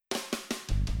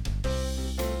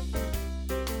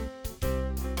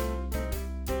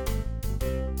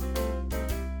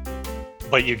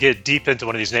But you get deep into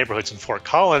one of these neighborhoods in Fort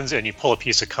Collins and you pull a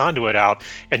piece of conduit out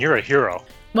and you're a hero.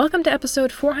 Welcome to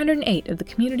episode 408 of the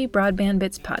Community Broadband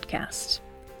Bits podcast.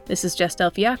 This is Jess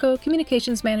Del Fiacco,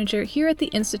 Communications Manager here at the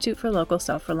Institute for Local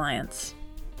Self-Reliance.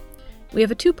 We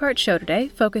have a two-part show today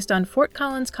focused on Fort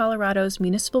Collins, Colorado's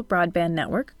municipal broadband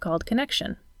network called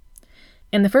Connection.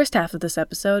 In the first half of this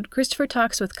episode, Christopher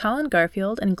talks with Colin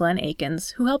Garfield and Glenn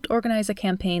Akins, who helped organize a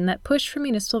campaign that pushed for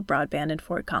municipal broadband in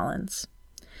Fort Collins.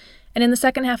 And in the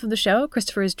second half of the show,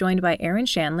 Christopher is joined by Aaron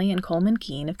Shanley and Coleman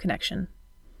Keene of Connection.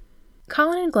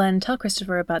 Colin and Glenn tell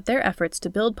Christopher about their efforts to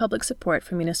build public support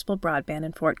for municipal broadband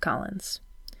in Fort Collins.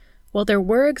 While there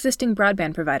were existing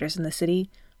broadband providers in the city,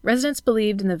 residents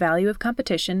believed in the value of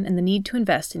competition and the need to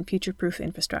invest in future-proof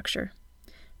infrastructure.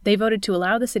 They voted to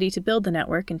allow the city to build the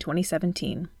network in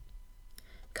 2017.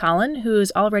 Colin, who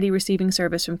is already receiving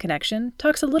service from Connection,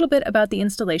 talks a little bit about the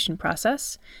installation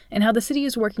process and how the city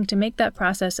is working to make that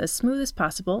process as smooth as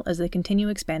possible as they continue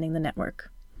expanding the network.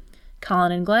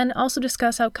 Colin and Glenn also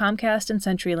discuss how Comcast and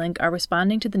CenturyLink are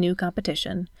responding to the new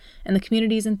competition and the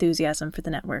community's enthusiasm for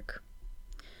the network.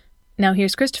 Now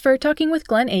here's Christopher talking with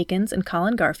Glenn Akins and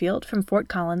Colin Garfield from Fort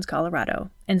Collins, Colorado.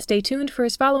 And stay tuned for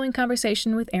his following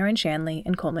conversation with Aaron Shanley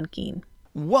and Coleman Keene.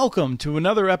 Welcome to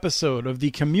another episode of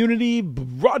the Community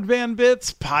Broadband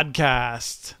Bits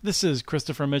podcast. This is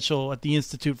Christopher Mitchell at the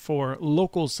Institute for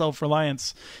Local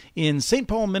Self-Reliance in St.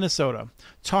 Paul, Minnesota,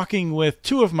 talking with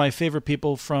two of my favorite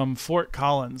people from Fort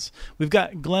Collins. We've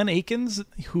got Glenn Akins,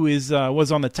 who was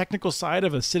on the technical side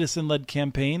of a citizen-led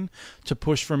campaign to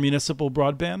push for municipal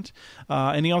broadband,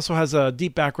 and he also has a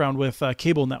deep background with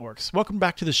cable networks. Welcome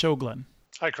back to the show, Glenn.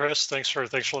 Hi, Chris. Thanks for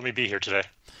letting me be here today.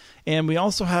 And we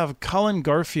also have Colin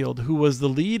Garfield, who was the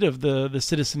lead of the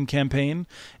citizen campaign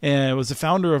and was the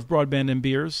founder of Broadband and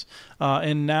Beers,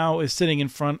 and now is sitting in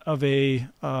front of a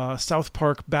South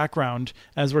Park background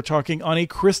as we're talking on a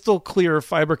crystal clear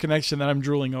fiber connection that I'm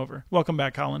drooling over. Welcome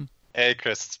back, Colin. Hey,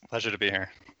 Chris. It's a pleasure to be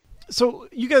here. So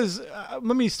you guys,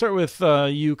 let me start with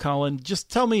you, Colin.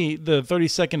 Just tell me the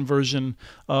 30-second version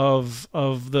of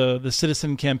the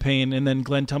citizen campaign, and then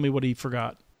Glenn, tell me what he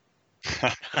forgot.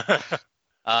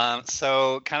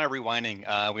 So kind of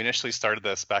rewinding, we initially started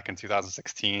this back in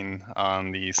 2016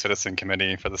 on the Citizen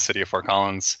Committee for the City of Fort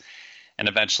Collins. And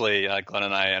eventually, Glenn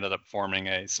and I ended up forming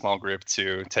a small group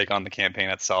to take on the campaign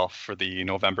itself for the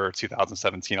November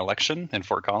 2017 election in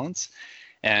Fort Collins.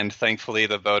 And thankfully,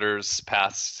 the voters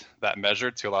passed that measure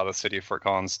to allow the City of Fort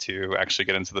Collins to actually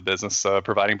get into the business of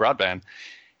providing broadband.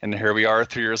 And here we are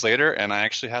 3 years later, and I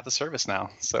actually have the service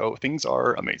now. So things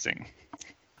are amazing.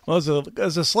 Well,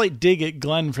 as a slight dig at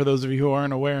Glenn, for those of you who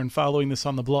aren't aware and following this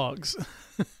on the blogs,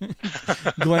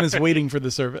 Glenn is waiting for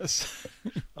the service.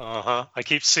 I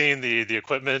keep seeing the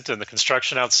equipment and the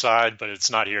construction outside, but it's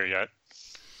not here yet.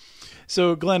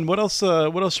 So, Glenn, what else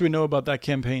should we know about that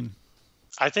campaign?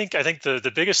 I think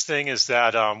the biggest thing is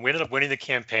that we ended up winning the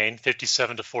campaign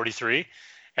 57-43,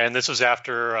 and this was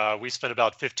after we spent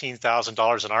about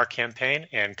 $15,000 in our campaign,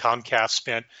 and Comcast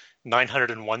spent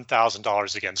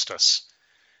 $901,000 against us.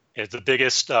 It's the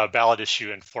biggest ballot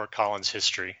issue in Fort Collins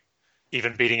history,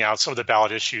 even beating out some of the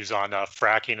ballot issues on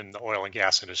fracking in the oil and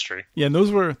gas industry. Yeah, and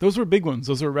those were big ones.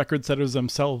 Those were record setters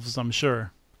themselves, I'm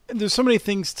sure. And there's so many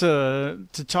things to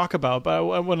talk about, but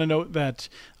I want to note that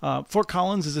Fort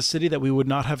Collins is a city that we would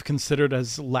not have considered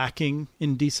as lacking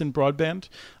in decent broadband.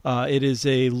 It is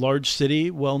a large city,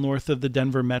 well north of the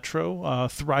Denver metro,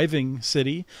 thriving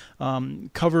city,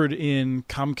 covered in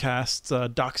Comcast's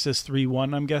DOCSIS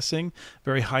 3.1, I'm guessing.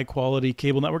 Very high quality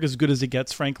cable network, as good as it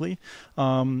gets, frankly.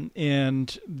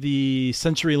 And the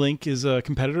CenturyLink is a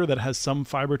competitor that has some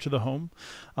fiber to the home,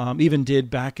 even did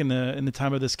back in the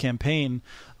time of this campaign.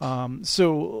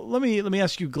 So let me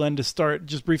ask you, Glenn, to start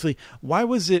just briefly. Why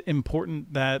was it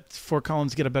important that Fort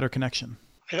Collins get a better connection?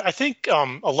 I think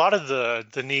a lot of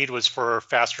the need was for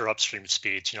faster upstream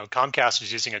speeds. Comcast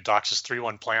is using a DOCSIS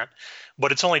 3.1 plant,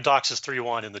 but it's only DOCSIS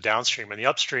 3.1 in the downstream. In the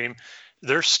upstream,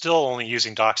 they're still only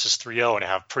using DOCSIS 3.0 and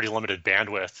have pretty limited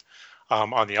bandwidth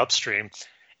on the upstream.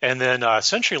 And then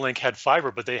CenturyLink had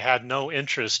fiber, but they had no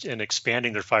interest in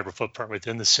expanding their fiber footprint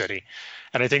within the city.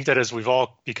 And I think that as we've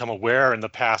all become aware in the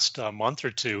past month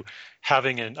or two,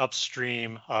 having an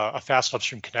upstream, a fast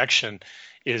upstream connection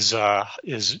is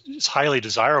highly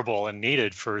desirable and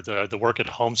needed for the work at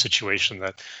home situation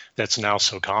that's now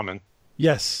so common.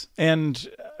 Yes, and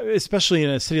especially in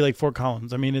a city like Fort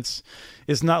Collins. I mean, it's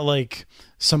not like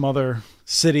some other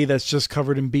city that's just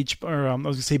covered in beach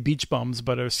bums,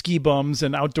 but ski bums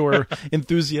and outdoor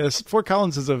enthusiasts. Fort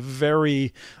Collins is a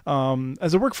very,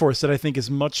 as a workforce that I think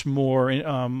is much more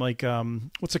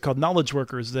what's it called, knowledge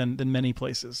workers than many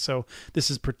places. So this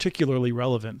is particularly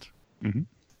relevant. Mm-hmm.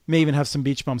 May even have some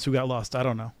beach bums who got lost. I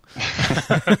don't know.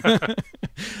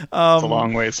 It's a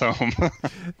long ways home.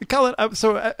 Colin,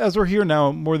 so as we're here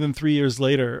now, more than 3 years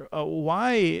later,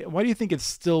 why do you think it's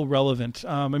still relevant?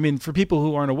 I mean, for people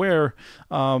who aren't aware,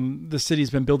 the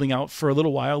city's been building out for a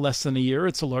little while, less than a year.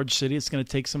 It's a large city. It's going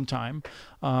to take some time.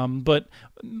 But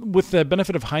with the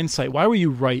benefit of hindsight, why were you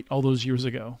right all those years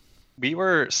ago? We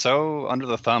were so under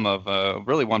the thumb of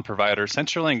really one provider.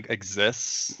 CenturyLink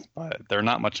exists, but they're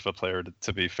not much of a player,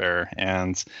 to be fair.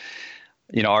 And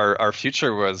our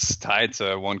future was tied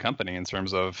to one company in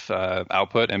terms of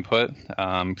output, input,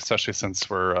 especially since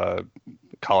we're a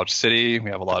college city.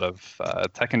 We have a lot of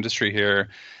tech industry here.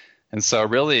 And so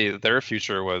really their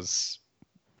future was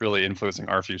really influencing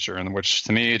our future, and which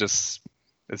to me it's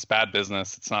bad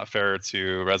business. It's not fair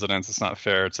to residents. It's not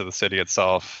fair to the city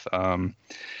itself.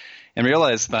 And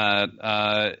realize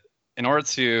that in order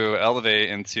to elevate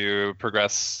and to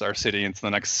progress our city into the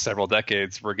next several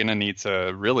decades, we're going to need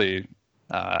to really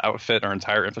outfit our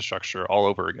entire infrastructure all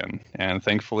over again. And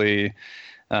thankfully,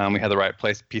 we had the right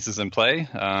pieces in play.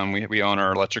 We own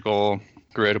our electrical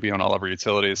grid. We own all of our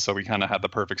utilities. So we kind of had the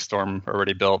perfect storm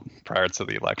already built prior to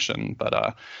the election. But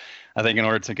I think in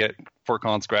order to get Fort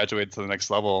Collins graduated to the next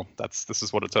level, this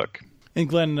is what it took. And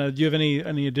Glenn, do you have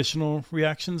any additional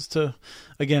reactions to,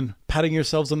 again, patting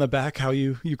yourselves on the back, how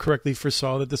you correctly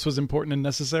foresaw that this was important and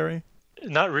necessary?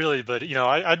 Not really, but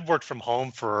I'd worked from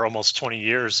home for almost 20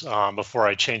 years before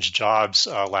I changed jobs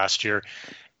last year,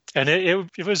 and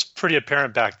it was pretty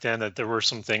apparent back then that there were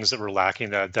some things that were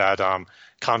lacking that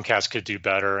Comcast could do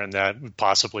better, and that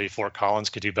possibly Fort Collins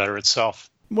could do better itself.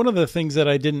 One of the things that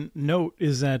I didn't note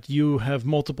is that you have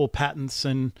multiple patents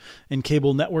in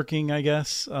cable networking, I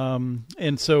guess.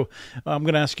 And so I'm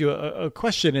going to ask you a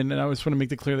question, and I just want to make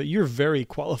it clear that you're very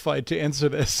qualified to answer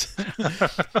this.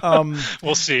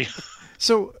 We'll see.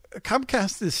 So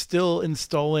Comcast is still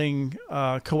installing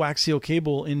coaxial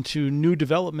cable into new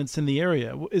developments in the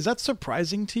area. Is that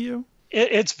surprising to you?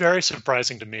 It's very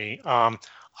surprising to me.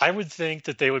 I would think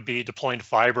that they would be deploying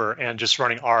fiber and just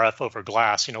running RF over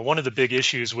glass. One of the big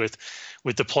issues with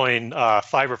deploying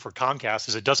fiber for Comcast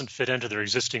is it doesn't fit into their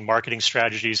existing marketing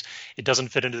strategies. It doesn't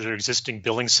fit into their existing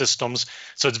billing systems.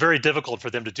 So it's very difficult for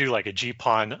them to do like a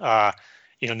GPON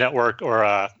network or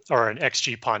an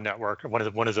XGPON network, or one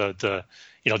of the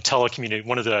telecommunication,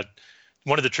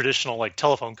 one of the traditional like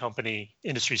telephone company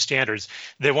industry standards.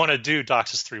 They want to do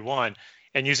DOCSIS 3.1.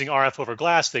 And using RF over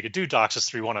glass, they could do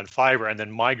DOCSIS 3.1 on fiber and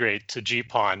then migrate to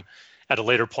GPON at a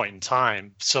later point in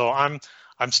time. So I'm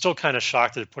still kind of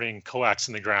shocked that they're putting coax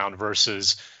in the ground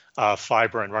versus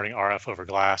fiber and running RF over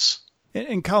glass.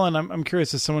 And Colin, I'm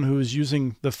curious, as someone who is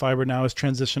using the fiber now, has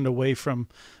transitioned away from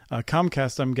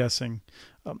Comcast, I'm guessing.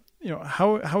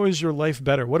 How is your life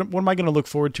better? What am I going to look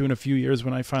forward to in a few years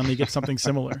when I finally get something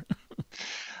similar?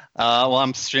 Well,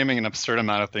 I'm streaming an absurd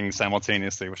amount of things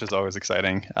simultaneously, which is always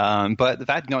exciting. But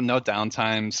that no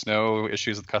downtimes, no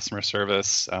issues with customer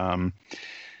service.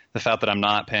 The fact that I'm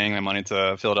not paying my money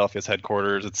to Philadelphia's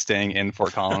headquarters, it's staying in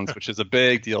Fort Collins, which is a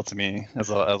big deal to me as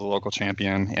a local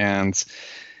champion. And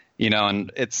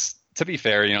and it's, to be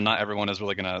fair, not everyone is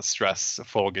really going to stress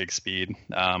full gig speed,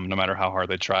 no matter how hard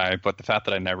they try. But the fact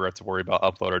that I never have to worry about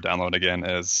upload or download again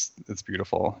it's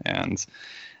beautiful, and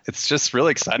it's just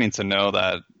really exciting to know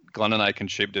that Glenn and I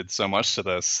contributed so much to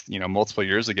this, multiple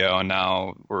years ago, and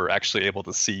now we're actually able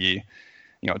to see,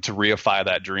 to reify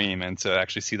that dream and to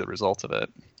actually see the result of it.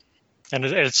 And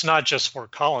it's not just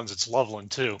Fort Collins; it's Loveland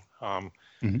too.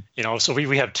 So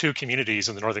we have two communities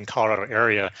in the northern Colorado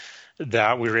area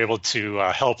that we were able to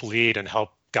help lead and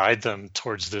help guide them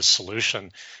towards this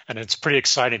solution. And it's pretty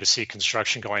exciting to see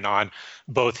construction going on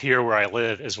both here where I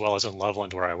live as well as in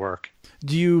Loveland where I work.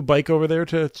 Do you bike over there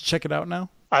to check it out now?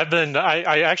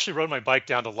 I actually rode my bike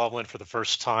down to Loveland for the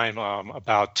first time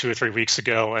about 2 or 3 weeks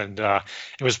ago, and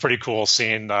it was pretty cool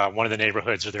seeing one of the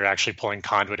neighborhoods where they're actually pulling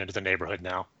conduit into the neighborhood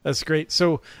now. That's great.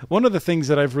 So one of the things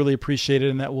that I've really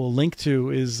appreciated and that we'll link to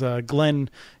is, Glenn,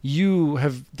 you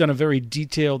have done a very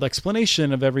detailed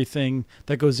explanation of everything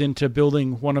that goes into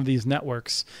building one of these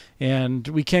networks. And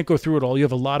we can't go through it all. You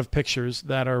have a lot of pictures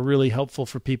that are really helpful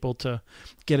for people to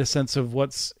get a sense of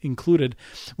what's included.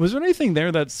 Was there anything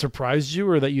there that surprised you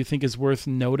or that you think is worth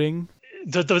noting?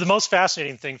 The most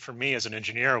fascinating thing for me as an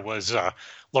engineer was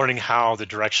learning how the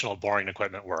directional boring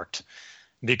equipment worked.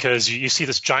 Because you see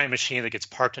this giant machine that gets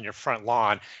parked on your front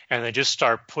lawn, and they just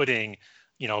start putting,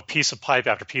 piece of pipe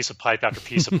after piece of pipe after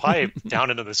piece of pipe down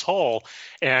into this hole.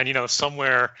 And,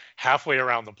 somewhere halfway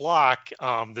around the block,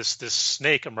 this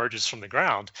snake emerges from the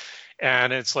ground.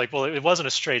 And it's like, well, it wasn't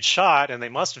a straight shot, and they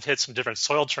must have hit some different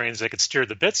soil terrains. They could steer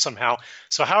the bit somehow.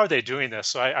 So how are they doing this?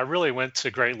 So I really went to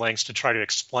great lengths to try to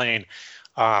explain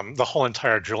the whole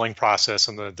entire drilling process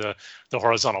and the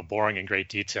horizontal boring in great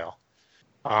detail.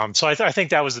 So I think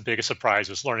that was the biggest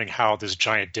surprise, was learning how this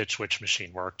giant ditch witch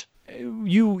machine worked.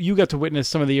 You got to witness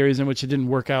some of the areas in which it didn't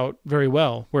work out very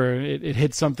well, where it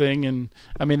hit something, and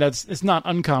I mean it's not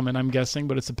uncommon, I'm guessing,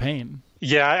 but it's a pain.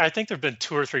 Yeah, I think there have been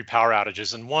 2 or 3 power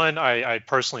outages, and one I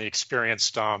personally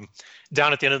experienced down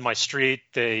at the end of my street.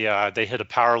 They hit a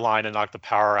power line and knocked the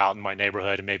power out in my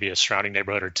neighborhood and maybe a surrounding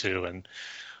neighborhood or two, and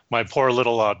my poor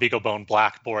little BeagleBone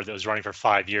black board that was running for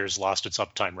 5 years lost its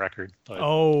uptime record. But...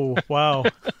 Oh, wow.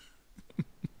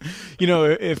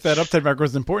 If that uptime record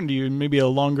was important to you, maybe a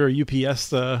longer UPS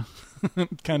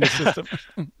kind of system.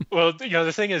 Well,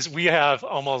 the thing is, we have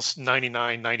almost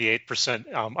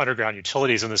 98% underground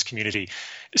utilities in this community.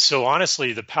 So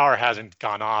honestly, the power hasn't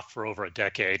gone off for over a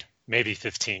decade, maybe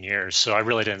 15 years. So I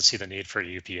really didn't see the need for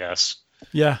a UPS.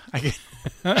 Yeah,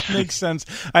 that makes sense.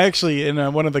 I actually, in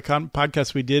one of the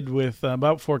podcasts we did with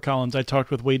about Fort Collins, I talked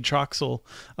with Wade Troxel,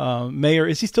 mayor.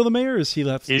 Is he still the mayor, or is he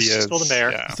left? He's still the mayor.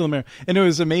 Yeah. Still the mayor. And it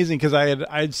was amazing because I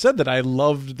had said that I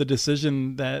loved the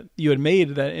decision that you had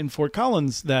made that in Fort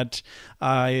Collins, that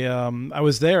I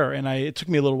was there, and it took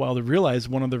me a little while to realize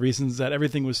one of the reasons that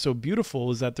everything was so beautiful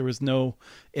is that there was no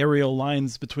aerial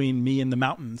lines between me and the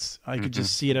mountains. I could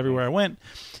just see it everywhere I went.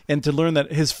 And to learn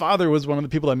that his father was one of the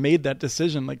people that made that decision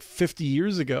like 50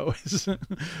 years ago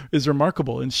is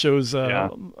remarkable, and shows a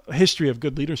history of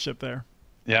good leadership there.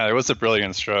 Yeah, it was a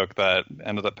brilliant stroke that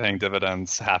ended up paying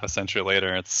dividends half a century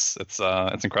later. It's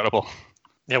incredible.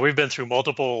 Yeah, we've been through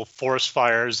multiple forest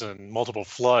fires and multiple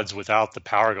floods without the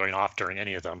power going off during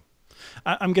any of them.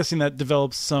 I'm guessing that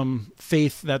develops some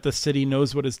faith that the city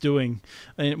knows what it's doing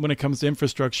when it comes to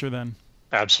infrastructure then.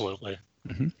 Absolutely.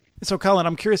 Mm-hmm. So, Colin,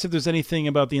 I'm curious if there's anything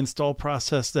about the install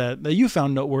process that you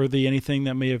found noteworthy, anything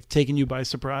that may have taken you by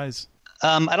surprise.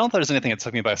 I don't think there's anything that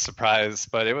took me by surprise,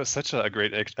 but it was such a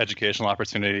great educational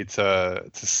opportunity to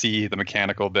see the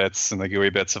mechanical bits and the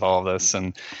GUI bits of all of this.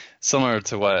 And similar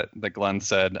to what Glenn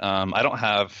said, I don't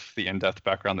have the in-depth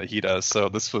background that he does, so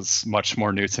this was much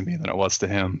more new to me than it was to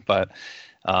him. But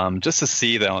just to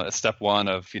see step one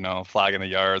of flagging the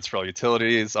yards for all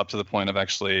utilities up to the point of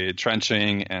actually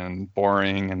trenching and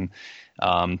boring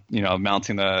and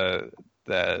mounting the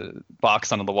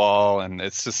box onto the wall, and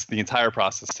it's just the entire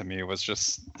process to me was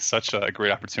just such a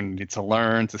great opportunity to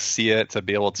learn, to see it, to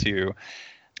be able to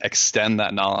extend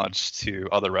that knowledge to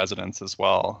other residents as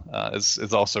well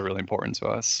is also really important to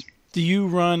us. Do you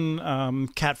run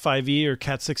Cat 5e or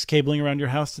Cat 6 cabling around your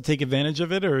house to take advantage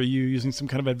of it, or are you using some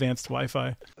kind of advanced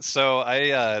Wi-Fi? So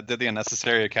I did the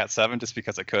unnecessary Cat 7 just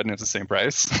because I could, and it was the same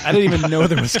price. I didn't even know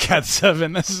there was Cat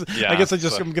 7. I guess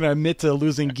I'm going to admit to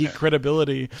losing geek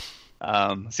credibility.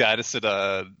 I just did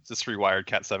rewired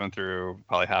Cat 7 through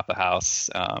probably half the house,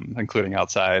 including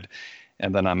outside,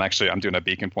 and then I'm doing a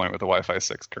beacon point with a Wi-Fi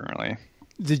 6 currently.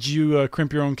 Did you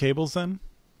crimp your own cables then?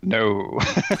 No.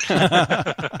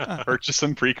 Purchase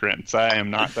some pre-crimps. I am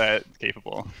not that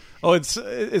capable. Oh, it's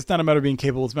not a matter of being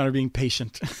capable. It's a matter of being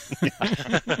patient.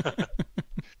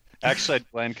 Actually, I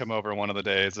had Glenn come over one of the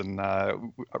days, and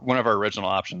one of our original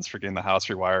options for getting the house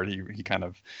rewired, he kind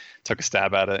of took a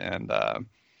stab at it, and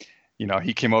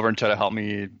he came over and tried to help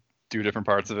me do different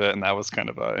parts of it, and that was kind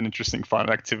of an interesting,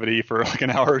 fun activity for like an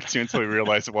hour or two until we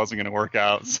realized it wasn't going to work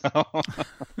out. So,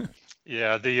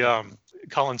 yeah, the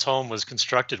Collins home was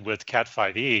constructed with Cat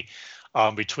 5e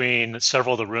between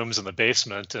several of the rooms in the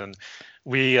basement, and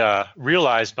we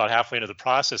realized about halfway into the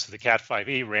process that the Cat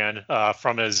 5e ran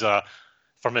from his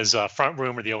front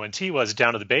room where the ONT was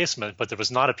down to the basement, but there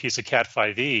was not a piece of Cat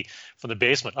 5e from the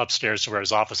basement upstairs to where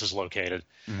his office is located.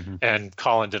 Mm-hmm. And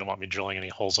Colin didn't want me drilling any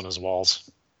holes in his walls.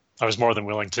 I was more than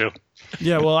willing to.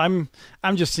 Yeah, well, I'm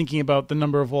just thinking about the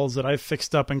number of walls that I've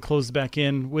fixed up and closed back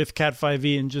in with Cat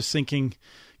 5e, and just thinking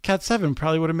Cat 7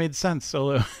 probably would have made sense.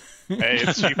 Although, hey,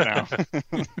 it's cheap now.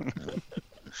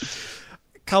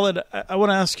 Colin, I want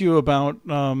to ask you about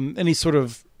any sort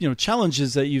of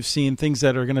challenges that you've seen, things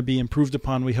that are going to be improved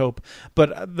upon, we hope.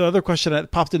 But the other question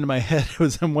that popped into my head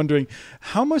was, I'm wondering,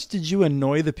 how much did you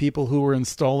annoy the people who were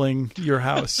installing your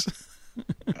house?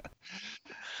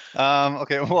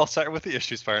 Okay, well, I'll start with the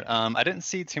issues part. I didn't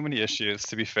see too many issues,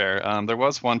 to be fair. There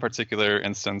was one particular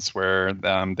instance where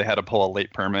they had to pull a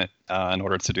late permit in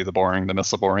order to do the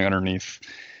missile boring underneath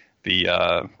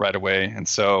the right away. And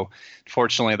so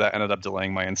fortunately that ended up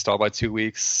delaying my install by 2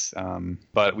 weeks.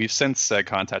 But we've since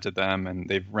contacted them, and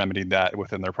they've remedied that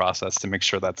within their process to make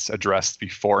sure that's addressed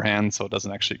beforehand, so it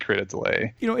doesn't actually create a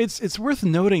delay. It's worth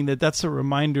noting that that's a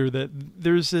reminder that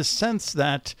there's this sense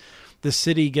that the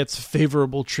city gets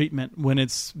favorable treatment when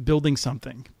it's building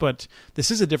something. But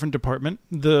this is a different department.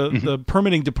 The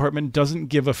permitting department doesn't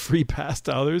give a free pass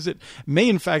to others. It may,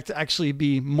 in fact, actually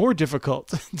be more difficult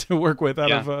to work with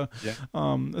out of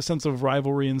a sense of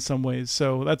rivalry in some ways.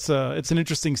 So it's an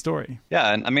interesting story.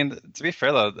 Yeah, and I mean, to be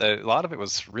fair, though, a lot of it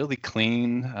was really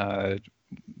clean.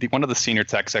 One of the senior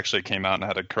techs actually came out and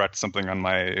had to correct something on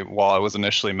my wall. It was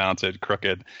initially mounted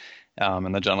crooked.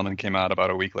 And the gentleman came out about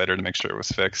a week later to make sure it was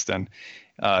fixed. And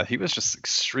he was just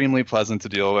extremely pleasant to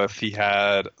deal with. He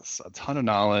had a ton of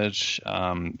knowledge,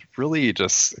 really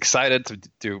just excited to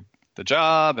do the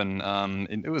job. And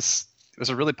it was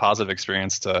a really positive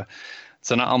experience to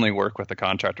not only work with the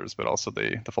contractors, but also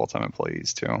the full-time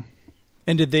employees too.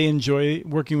 And did they enjoy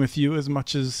working with you as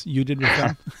much as you did with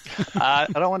them? I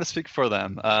don't want to speak for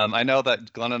them. I know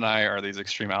that Glenn and I are these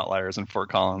extreme outliers in Fort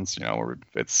Collins.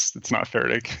 It's not fair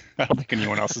to. I don't think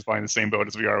anyone else is flying the same boat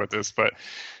as we are with this, but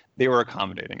they were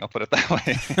accommodating. I'll put it that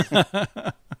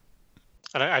way.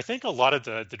 And I think a lot of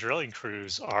the drilling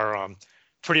crews are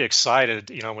pretty excited,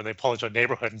 when they pull into a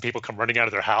neighborhood and people come running out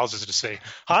of their houses to say,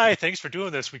 "Hi, thanks for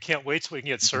doing this. We can't wait till we can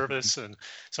get service." And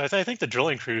so I think the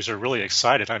drilling crews are really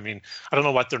excited. I mean, I don't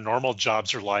know what their normal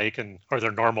jobs are like or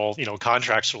their normal,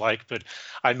 contracts are like, but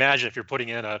I imagine if you're putting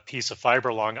in a piece of fiber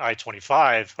along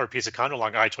I-25 or a piece of conduit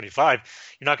along I-25,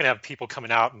 you're not going to have people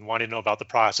coming out and wanting to know about the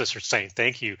process or saying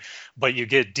thank you. But you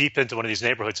get deep into one of these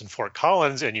neighborhoods in Fort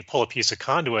Collins and you pull a piece of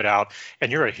conduit out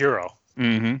and you're a hero.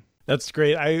 Mm-hmm. That's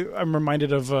great. I'm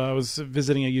reminded of I was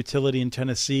visiting a utility in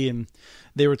Tennessee, and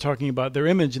they were talking about their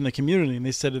image in the community, and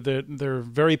they said that they're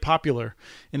very popular.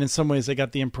 And in some ways, I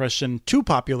got the impression too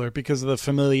popular because of the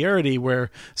familiarity where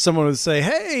someone would say,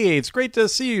 "Hey, it's great to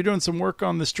see you. You're doing some work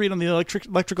on the street on the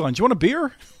electrical line. Do you want a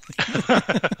beer?"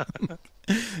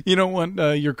 You don't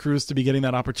want your crews to be getting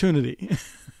that opportunity.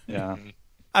 Yeah.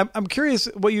 I'm curious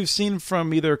what you've seen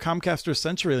from either Comcast or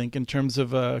CenturyLink in terms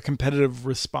of a competitive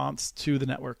response to the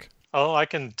network. Oh, I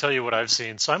can tell you what I've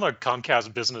seen. So I'm a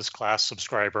Comcast Business Class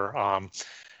subscriber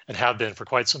and have been for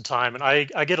quite some time. And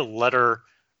I get a letter,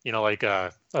 like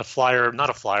a flyer, not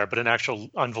a flyer, but an actual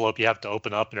envelope you have to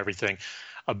open up and everything,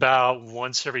 about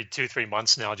once every 2-3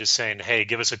 months now, just saying, "Hey,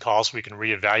 give us a call so we can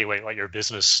reevaluate what your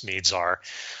business needs are,"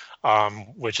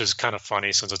 which is kind of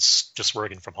funny since it's just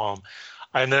working from home.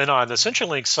 And then on the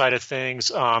CenturyLink side of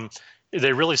things,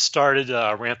 they really started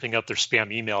ramping up their spam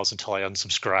emails until I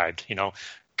unsubscribed.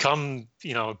 Come,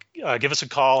 give us a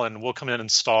call and we'll come in and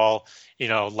install,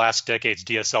 last decade's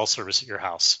DSL service at your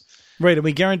house. Right, and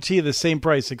we guarantee the same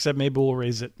price, except maybe we'll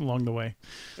raise it along the way.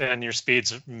 And your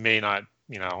speeds may not,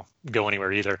 go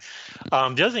anywhere either. The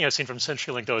other thing I've seen from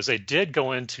CenturyLink, though, is they did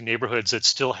go into neighborhoods that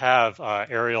still have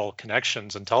aerial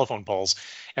connections and telephone poles,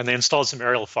 and they installed some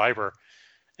aerial fiber.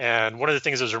 And one of the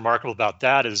things that's remarkable about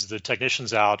that is the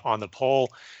technician's out on the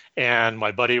pole, and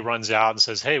my buddy runs out and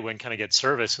says, "Hey, when can I get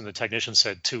service?" And the technician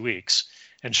said 2 weeks.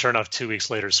 And sure enough, 2 weeks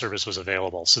later, service was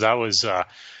available. So that was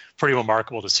pretty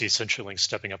remarkable to see CenturyLink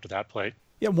stepping up to that plate.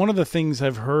 Yeah, one of the things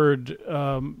I've heard,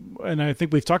 and I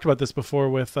think we've talked about this before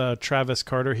with Travis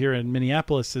Carter here in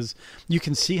Minneapolis, is you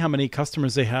can see how many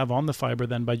customers they have on the fiber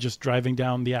then by just driving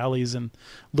down the alleys and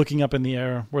looking up in the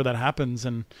air where that happens.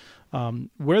 And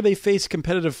where they face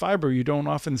competitive fiber, you don't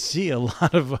often see a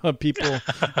lot of people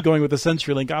going with the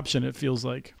CenturyLink option, it feels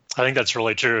like. I think that's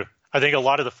really true. I think a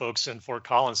lot of the folks in Fort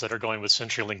Collins that are going with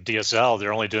CenturyLink DSL,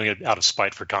 they're only doing it out of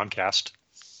spite for Comcast.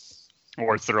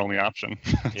 Or it's their only option,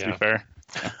 to be fair.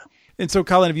 Yeah. And so,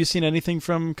 Colin, have you seen anything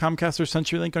from Comcast or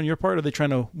CenturyLink on your part? Are they trying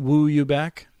to woo you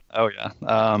back? Oh, yeah.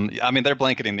 I mean, they're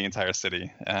blanketing the entire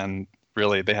city, and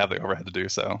really they have the overhead to do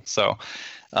so. So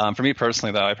for me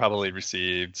personally, though, I probably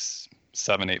received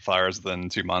 7-8 flyers within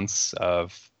 2 months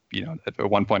of, at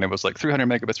one point it was like 300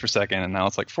 megabits per second, and now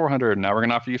it's like 400, and now we're going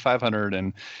to offer you 500,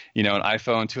 and, an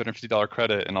iPhone $250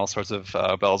 credit, and all sorts of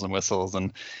bells and whistles.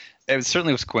 And it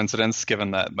certainly was coincidence,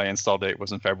 given that my install date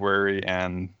was in February,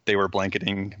 and they were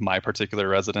blanketing my particular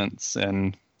residence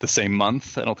in the same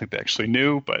month. I don't think they actually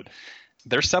knew, but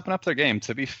they're stepping up their game,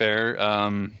 to be fair.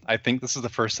 I think this is the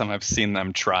first time I've seen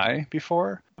them try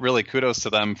before. Really kudos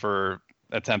to them for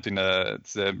attempting to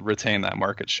retain that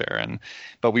market share.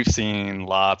 But we've seen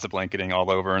lots of blanketing all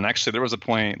over. And actually, there was a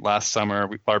point last summer,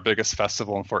 our biggest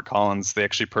festival in Fort Collins, they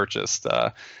actually purchased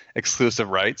exclusive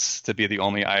rights to be the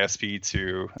only ISP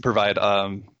to provide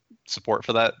support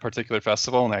for that particular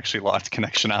festival, and actually locked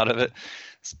connection out of it.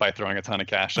 by throwing a ton of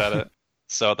cash at it.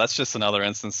 So that's just another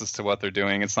instance as to what they're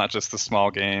doing. It's not just the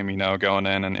small game, going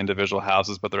in and individual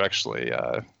houses, but they're actually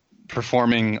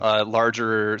performing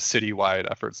larger citywide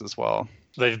efforts as well.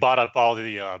 They've bought up all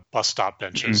the bus stop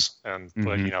benches and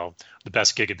put, the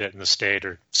best gigabit in the state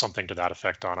or something to that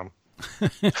effect on them.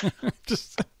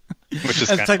 Which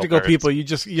is as technical people, you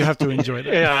have to enjoy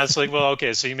that. Yeah, it's like, well,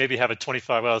 okay, so you maybe have a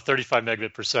 35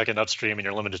 megabit per second upstream, and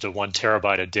you're limited to 1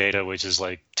 terabyte of data, which is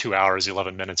like 2 hours,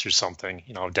 11 minutes or something,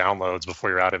 downloads before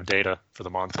you're out of data for the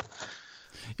month.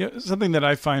 Yeah, something that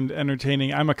I find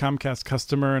entertaining. I'm a Comcast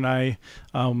customer, and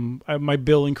my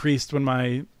bill increased when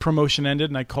my promotion ended,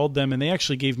 and I called them, and they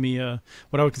actually gave me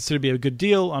what I would consider to be a good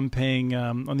deal. I'm paying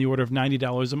on the order of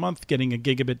 $90 a month, getting a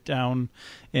gigabit down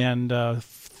and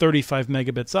 35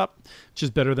 megabits up, which is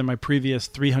better than my previous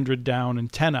 300 down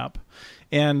and 10 up.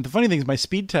 And the funny thing is my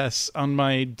speed tests on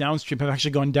my downstream have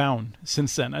actually gone down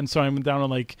since then. And so I'm down to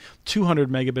like 200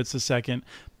 megabits a second,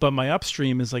 but my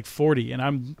upstream is like 40,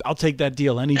 and I'll take that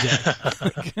deal any day.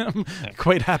 I'm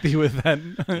quite happy with that.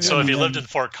 So if you lived in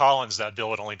Fort Collins, that bill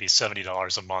would only be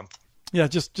 $70 a month. Yeah,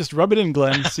 just rub it in,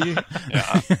 Glenn. See,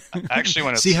 yeah. Actually,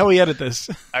 when see how we edit this.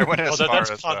 I went as far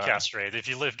that's as Comcast rate. If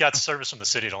you got service from the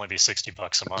city, it'd only be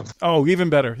 $60 a month. Oh, even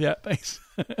better. Yeah, thanks.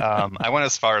 I went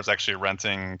as far as actually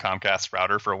renting Comcast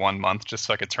router for 1 month just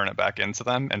so I could turn it back into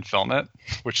them and film it,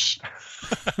 which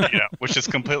is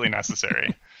completely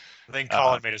necessary. I think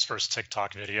Colin made his first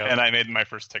TikTok video, and I made my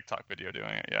first TikTok video doing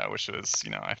it. Yeah, which was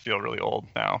I feel really old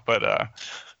now, but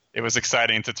it was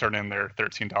exciting to turn in their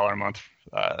 $13 a month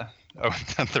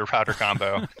their router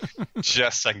combo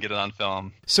just so I can get it on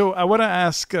film. So I want to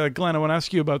ask Glenn. I want to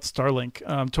ask you about Starlink.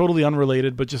 Totally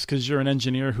unrelated, but just because you're an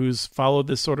engineer who's followed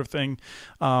this sort of thing,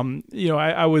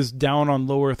 I was down on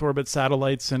low Earth orbit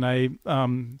satellites, and I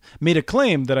made a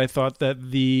claim that I thought that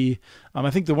I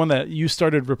think the one that you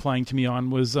started replying to me on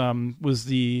was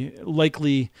the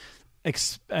likely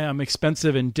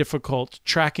expensive and difficult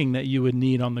tracking that you would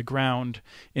need on the ground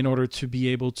in order to be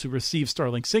able to receive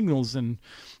Starlink signals. And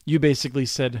you basically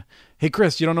said, "Hey,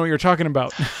 Chris, you don't know what you're talking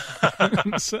about."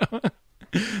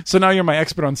 So now you're my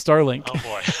expert on Starlink. Oh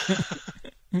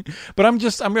boy. But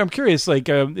I'm curious,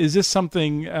 is this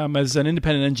something, as an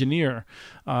independent engineer,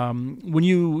 when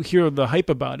you hear the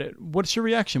hype about it, what's your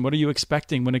reaction? What are you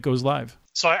expecting when it goes live?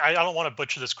 So I don't want to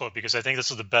butcher this quote because I think this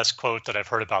is the best quote that I've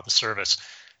heard about the service.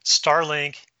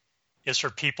 Starlink is for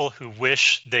people who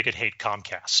wish they could hate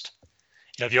Comcast.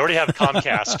 If you already have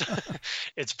Comcast,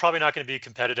 it's probably not going to be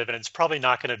competitive, and it's probably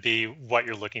not going to be what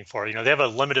you're looking for. They have a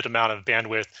limited amount of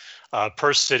bandwidth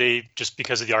per city just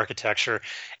because of the architecture,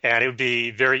 and it would be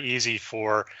very easy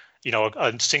for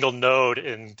a single node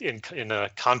in the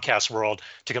Comcast world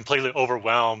to completely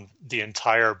overwhelm the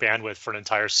entire bandwidth for an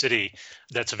entire city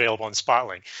that's available in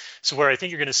Spotlink. So where I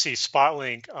think you're going to see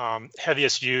Spotlink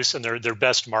heaviest use and their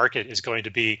best market is going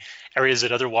to be areas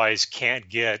that otherwise can't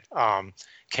get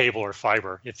cable or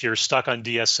fiber. If you're stuck on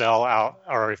DSL out,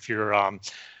 or if you're in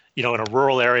a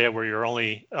rural area where you're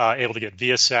only able to get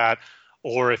Viasat,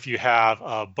 or if you have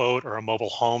a boat or a mobile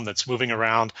home that's moving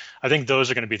around, I think those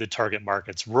are going to be the target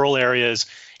markets. Rural areas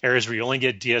where you only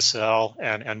get DSL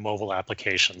and mobile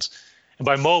applications. And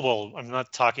by mobile, I'm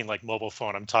not talking like mobile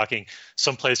phone. I'm talking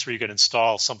some place where you can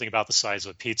install something about the size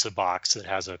of a pizza box that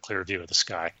has a clear view of the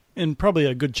sky. And probably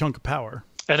a good chunk of power.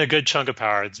 And a good chunk of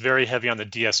power. It's very heavy on the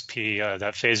DSP.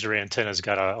 That phased array antenna has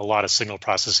got a lot of signal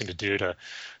processing to do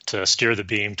to steer the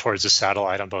beam towards the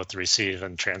satellite on both the receive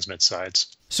and transmit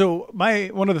sides. So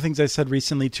one of the things I said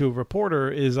recently to a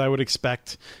reporter is I would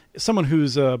expect someone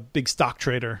who's a big stock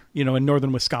trader, in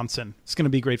northern Wisconsin, it's going to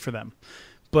be great for them.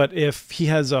 But if he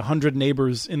has 100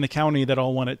 neighbors in the county that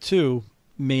all want it too,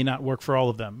 may not work for all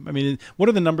of them. I mean, what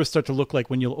do the numbers start to look like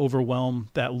when you'll overwhelm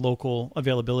that local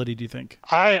availability, do you think?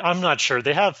 I'm not sure.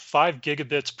 They have 5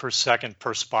 gigabits per second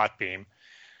per spot beam,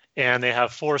 and they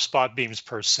have 4 spot beams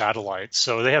per satellite.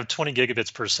 So they have 20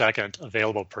 gigabits per second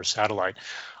available per satellite.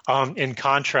 In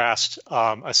contrast,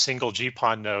 a single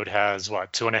GPON node has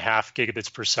 2.5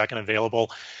 gigabits per second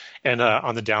available and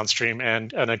on the downstream,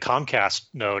 and a Comcast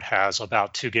node has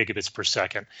about 2 gigabits per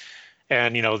second.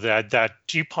 And that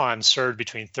GPON served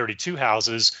between 32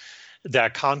 houses.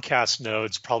 That Comcast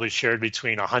node's probably shared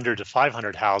between 100 to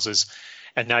 500 houses.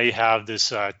 And now you have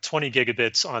this 20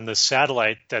 gigabits on the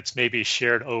satellite that's maybe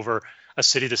shared over a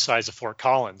city the size of Fort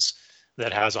Collins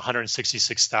that has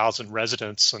 166,000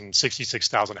 residents and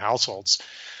 66,000 households.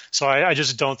 So I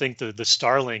just don't think the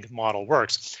Starlink model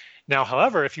works. Now,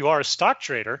 however, if you are a stock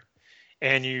trader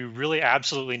and you really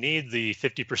absolutely need the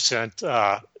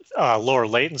 50% lower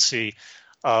latency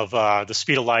of the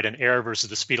speed of light in air versus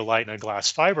the speed of light in a glass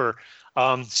fiber,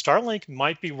 Starlink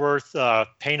might be worth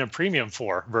paying a premium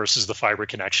for versus the fiber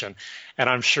connection. And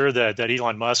I'm sure that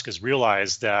Elon Musk has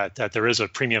realized that there is a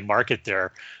premium market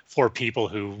there for people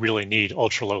who really need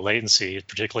ultra low latency,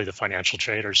 particularly the financial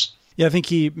traders. Yeah, I think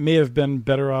he may have been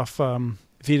better off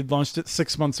if he had launched it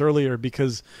 6 months earlier,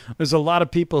 because there's a lot of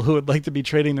people who would like to be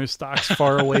trading their stocks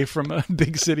far away from a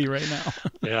big city right now.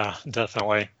 Yeah,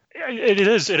 definitely. It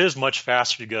is much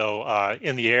faster to go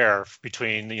in the air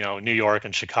between New York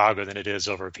and Chicago than it is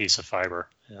over a piece of fiber.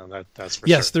 That's for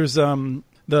yes, sure. There's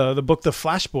the book The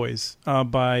Flash Boys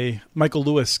by Michael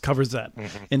Lewis covers that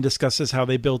and discusses how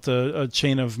they built a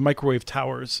chain of microwave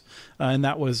towers, and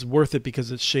that was worth it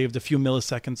because it shaved a few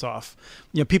milliseconds off.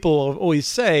 People always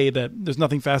say that there's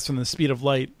nothing faster than the speed of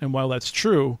light, and while that's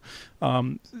true,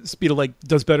 speed of light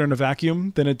does better in a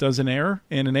vacuum than it does in air,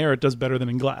 and in air it does better than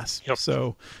in glass. Yep.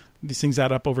 So these things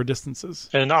add up over distances.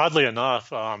 And oddly enough,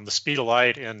 the speed of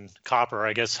light in copper,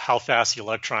 I guess how fast the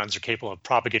electrons are capable of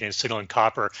propagating a signal in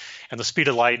copper, and the speed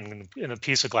of light in a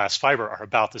piece of glass fiber are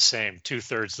about the same,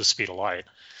 2/3 the speed of light.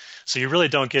 So you really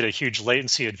don't get a huge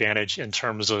latency advantage in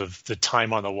terms of the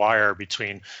time on the wire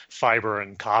between fiber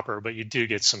and copper, but you do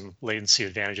get some latency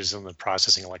advantages in the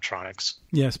processing electronics.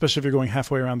 Yeah, especially if you're going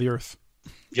halfway around the Earth.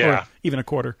 Yeah. Or even a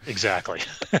quarter. Exactly.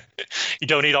 You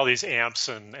don't need all these amps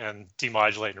and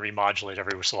demodulate and remodulate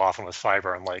every so often with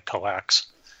fiber and like coax.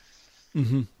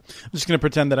 I'm just going to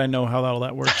pretend that I know how all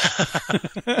that works.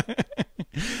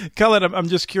 Khaled, I'm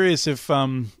just curious if,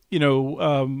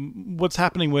 what's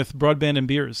happening with Broadband and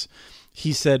Beers.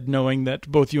 He said, knowing that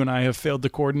both you and I have failed to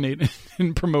coordinate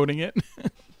in promoting it.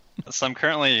 So I'm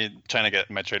currently trying to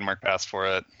get my trademark passed for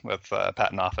it with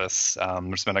Patent Office.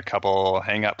 There's been a couple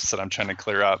hang-ups that I'm trying to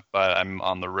clear up, but I'm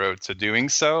on the road to doing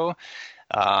so.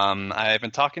 I've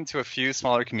been talking to a few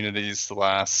smaller communities the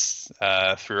last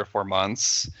 3 or 4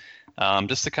 months.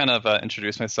 Just to kind of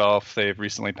introduce myself, they've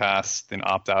recently passed an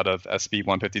opt-out of SB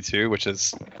 152,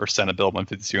 or Senate Bill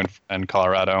 152 in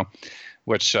Colorado,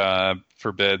 which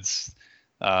forbids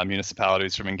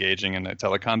municipalities from engaging in a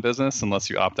telecom business unless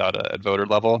you opt out at voter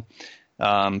level.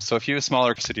 So a few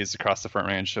smaller cities across the Front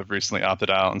Range have recently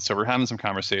opted out, and so we're having some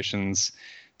conversations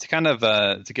to kind of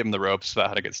to give them the ropes about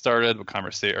how to get started, what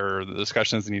the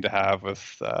discussions they need to have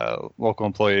with local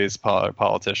employees,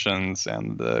 politicians,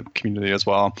 and the community as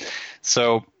well.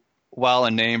 So while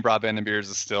a name, Broadband and Beers,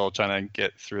 is still trying to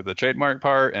get through the trademark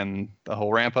part and the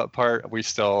whole ramp-up part, we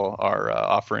still are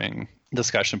offering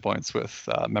discussion points with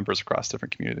members across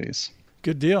different communities.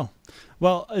 Good deal.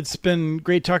 Well, it's been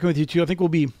great talking with you too. I think we'll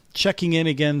be checking in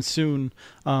again soon.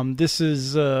 This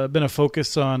has been a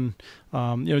focus on,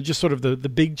 just sort of the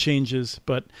big changes.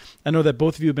 But I know that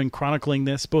both of you have been chronicling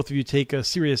this. Both of you take a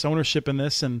serious ownership in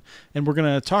this, and we're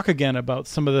going to talk again about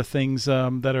some of the things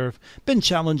that have been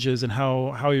challenges and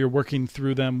how you're working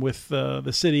through them with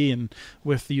the city and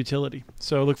with the utility.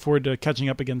 So I look forward to catching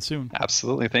up again soon.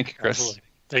 Absolutely. Thank you, Chris. Absolutely.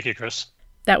 Thank you, Chris.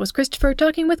 That was Christopher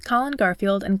talking with Colin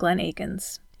Garfield and Glenn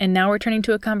Akins. And now we're turning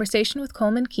to a conversation with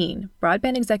Coleman Keene,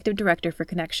 Broadband Executive Director for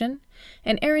Connection,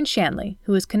 and Aaron Shanley,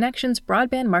 who is Connection's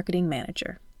Broadband Marketing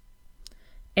Manager.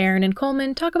 Aaron and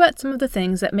Coleman talk about some of the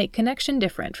things that make Connection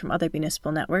different from other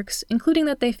municipal networks, including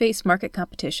that they face market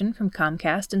competition from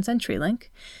Comcast and CenturyLink,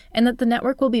 and that the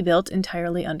network will be built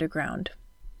entirely underground.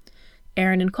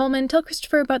 Aaron and Coleman tell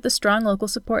Christopher about the strong local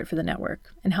support for the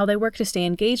network and how they work to stay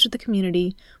engaged with the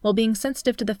community while being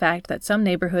sensitive to the fact that some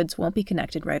neighborhoods won't be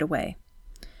connected right away.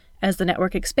 As the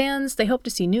network expands, they hope to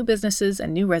see new businesses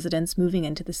and new residents moving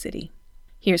into the city.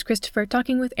 Here's Christopher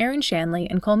talking with Aaron Shanley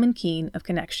and Coleman Keene of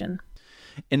Connection.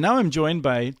 And now I'm joined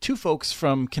by two folks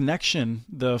from Connection,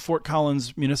 the Fort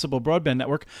Collins Municipal Broadband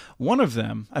Network. One of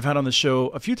them I've had on the show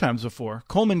a few times before,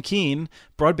 Coleman Keene,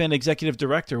 Broadband Executive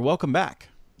Director. Welcome back.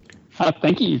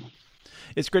 Thank you.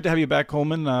 It's great to have you back,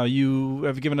 Coleman. You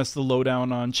have given us the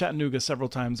lowdown on Chattanooga several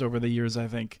times over the years, I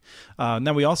think.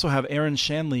 Now we also have Aaron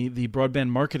Shanley, the Broadband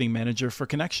Marketing Manager for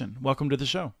Connection. Welcome to the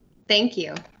show. Thank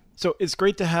you. So it's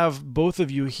great to have both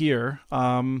of you here.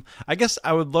 I guess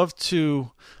I would love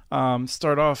to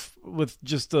start off with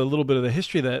just a little bit of the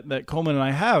history that Coleman and I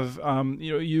have.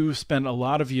 You spent a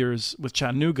lot of years with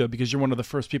Chattanooga because you're one of the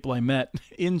first people I met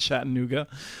in Chattanooga.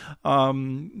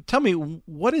 Tell me,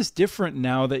 what is different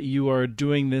now that you are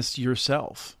doing this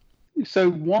yourself? So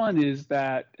one is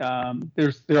that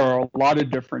there are a lot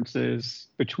of differences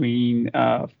between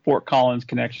Fort Collins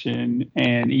Connection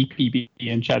and EPB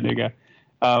in Chattanooga.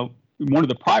 One of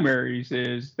the primaries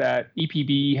is that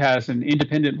EPB has an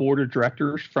independent board of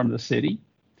directors from the city.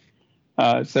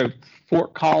 So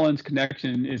Fort Collins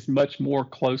Connection is much more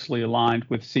closely aligned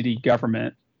with city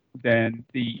government than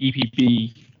the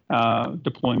EPB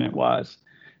deployment was.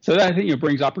 So that, I think,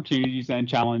 brings opportunities and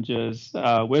challenges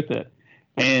with it.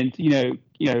 And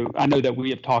I know that we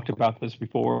have talked about this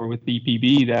before with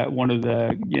EPB, that one of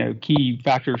the key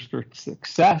factors for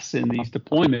success in these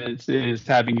deployments is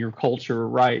having your culture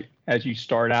right as you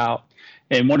start out.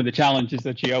 And one of the challenges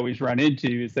that you always run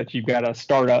into is that you've got a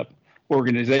startup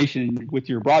organization with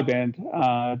your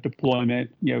broadband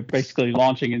deployment, basically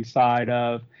launching inside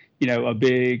of a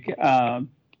big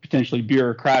potentially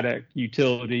bureaucratic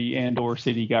utility and or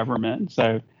city government.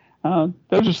 So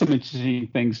those are some interesting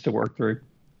things to work through.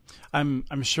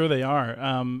 I'm sure they are.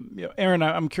 Erin,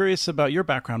 I'm curious about your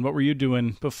background. What were you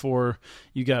doing before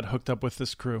you got hooked up with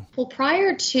this crew? Well,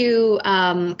 prior to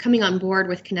coming on board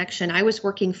with Connection, I was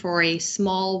working for a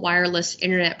small wireless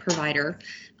internet provider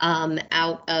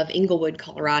out of Inglewood,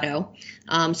 Colorado.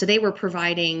 So they were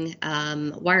providing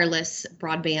wireless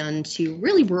broadband to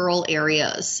really rural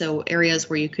areas, so areas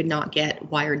where you could not get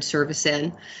wired service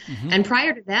in. Mm-hmm. And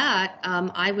prior to that,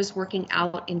 I was working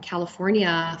out in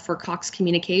California for Cox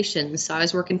Communications. So I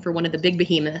was working for one of the big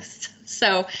behemoths.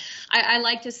 So I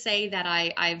like to say that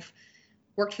I've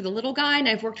worked for the little guy and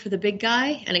I've worked for the big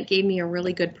guy, and it gave me a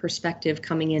really good perspective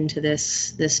coming into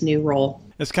this new role.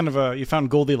 It's kind of you found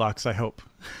Goldilocks, I hope.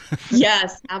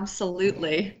 Yes,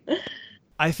 absolutely.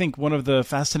 I think one of the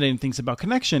fascinating things about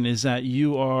Connection is that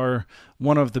you are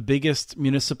one of the biggest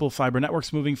municipal fiber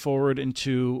networks moving forward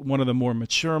into one of the more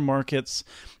mature markets.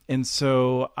 And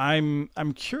so I'm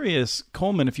curious,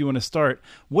 Coleman, if you want to start,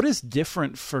 what is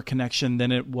different for Connection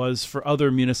than it was for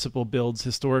other municipal builds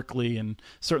historically, and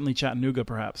certainly Chattanooga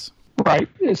perhaps? Right.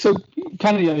 So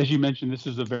kind of, as you mentioned, this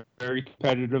is a very, very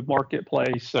competitive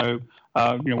marketplace. So,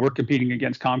 we're competing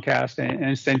against Comcast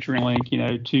and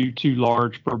CenturyLink, two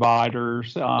large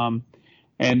providers.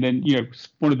 And then,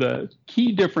 one of the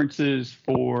key differences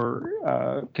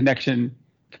for Connection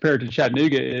compared to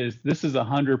Chattanooga is this is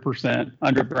 100%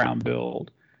 underground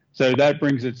build. So that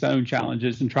brings its own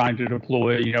challenges in trying to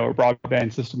deploy, a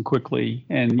broadband system quickly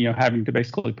and, having to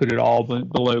basically put it all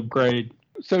below grade.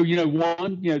 So,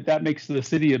 one, that makes the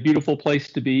city a beautiful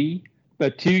place to be.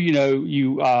 But two,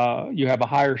 you have a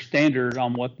higher standard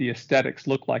on what the aesthetics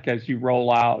look like as you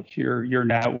roll out your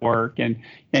network.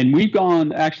 And we've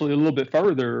gone actually a little bit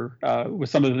further with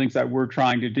some of the things that we're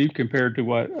trying to do compared to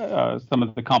what some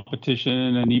of the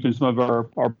competition and even some of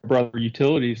our brother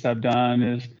utilities have done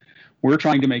is we're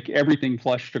trying to make everything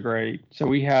flush to grade. So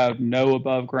we have no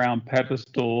above ground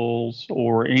pedestals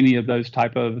or any of those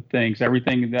type of things.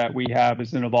 Everything that we have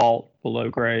is in a vault below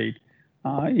grade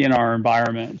in our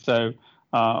environment. So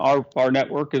our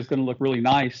network is going to look really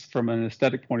nice from an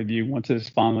aesthetic point of view once it's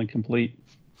finally complete.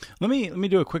 Let me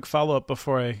do a quick follow-up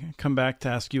before I come back to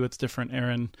ask you what's different,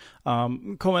 Erin.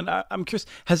 Coleman, I'm curious,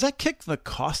 has that kicked the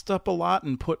cost up a lot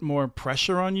and put more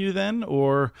pressure on you then?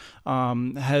 Or are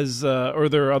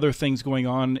there other things going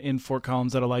on in Fort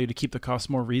Collins that allow you to keep the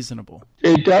cost more reasonable?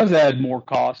 It does add more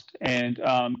cost, and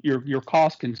your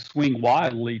cost can swing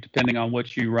wildly depending on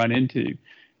what you run into.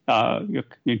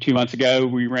 2 months ago,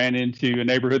 we ran into a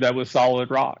neighborhood that was solid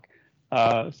rock.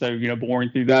 So boring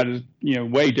through that is,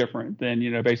 way different than,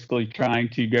 basically trying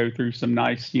to go through some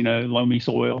nice, loamy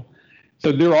soil.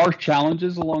 So there are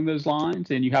challenges along those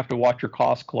lines, and you have to watch your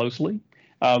costs closely.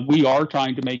 We are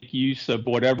trying to make use of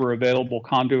whatever available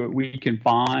conduit we can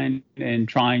find and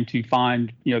trying to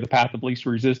find, the path of least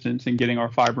resistance in getting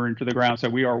our fiber into the ground. So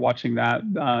we are watching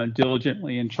that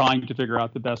diligently and trying to figure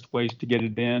out the best ways to get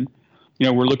it in.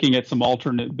 We're looking at some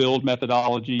alternate build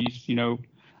methodologies,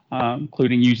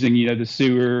 including using, the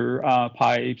sewer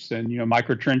pipes and,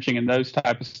 micro trenching and those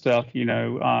type of stuff,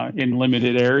 in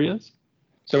limited areas.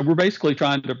 So we're basically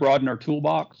trying to broaden our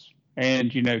toolbox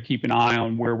and, keep an eye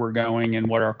on where we're going and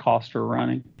what our costs are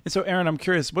running. And so, Erin, I'm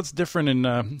curious, what's different in,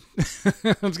 I was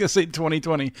going to say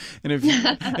 2020. And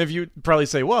if you probably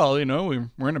say, well,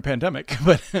 we're in a pandemic,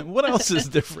 but what else is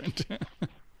different?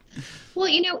 Well,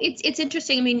 it's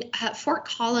interesting. I mean, Fort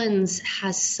Collins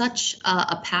has such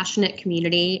a passionate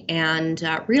community and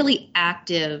really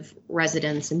active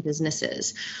residents and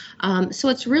businesses. So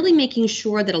it's really making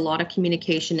sure that a lot of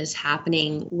communication is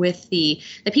happening with the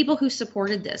people who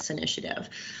supported this initiative.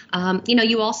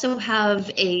 You also have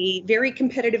a very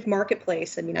competitive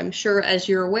marketplace. I mean, I'm sure, as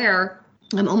you're aware,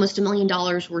 almost $1 million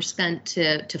were spent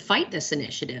to fight this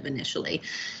initiative initially.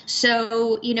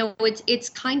 So, it's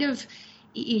kind of,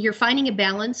 you're finding a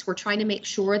balance. We're trying to make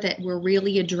sure that we're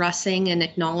really addressing and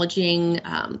acknowledging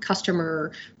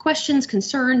customer questions,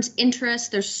 concerns, interests.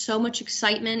 There's so much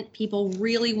excitement. People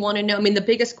really want to know. I mean, the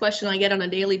biggest question I get on a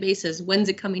daily basis, when's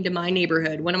it coming to my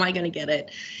neighborhood? When am I going to get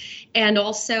it? And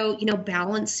also,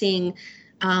 balancing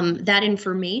that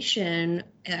information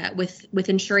with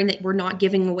ensuring that we're not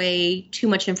giving away too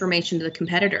much information to the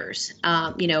competitors.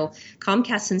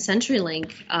 Comcast and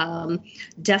CenturyLink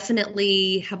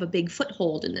definitely have a big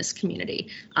foothold in this community.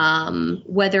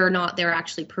 Whether or not they're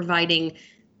actually providing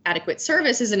adequate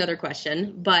service is another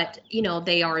question, but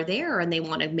they are there and they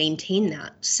want to maintain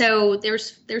that. So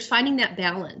there's finding that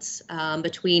balance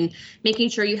between making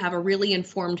sure you have a really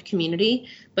informed community,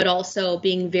 but also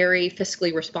being very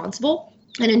fiscally responsible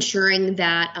and ensuring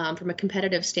that from a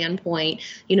competitive standpoint,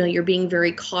 you're being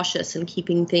very cautious and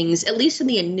keeping things, at least in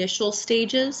the initial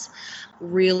stages,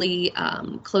 really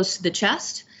close to the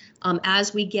chest.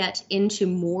 As we get into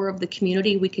more of the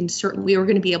community, we are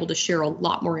going to be able to share a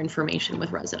lot more information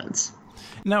with residents.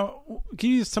 Now, can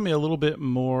you just tell me a little bit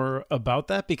more about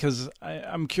that? Because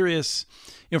I'm curious,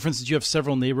 for instance, you have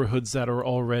several neighborhoods that are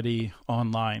already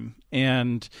online.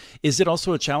 And is it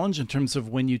also a challenge in terms of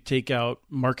when you take out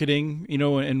marketing,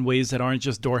 in ways that aren't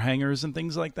just door hangers and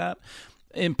things like that?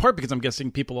 In part because I'm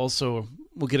guessing people also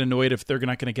will get annoyed if they're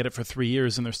not going to get it for 3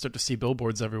 years and they're start to see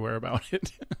billboards everywhere about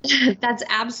it. That's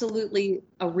absolutely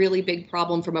a really big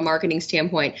problem from a marketing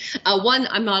standpoint. One,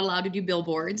 I'm not allowed to do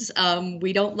billboards.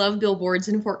 We don't love billboards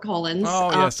in Fort Collins. Oh,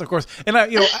 yes, of course. And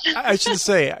I should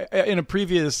say, in a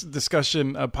previous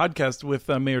discussion podcast with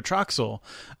Mayor Troxel,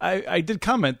 I did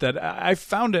comment that I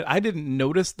found it. I didn't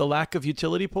notice the lack of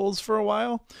utility poles for a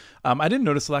while. I didn't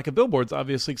notice the lack of billboards,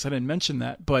 obviously, because I didn't mention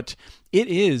that. But it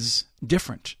is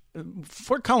different.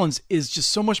 Fort Collins is just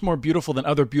so much more beautiful than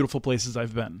other beautiful places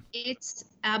I've been. It's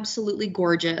absolutely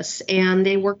gorgeous, and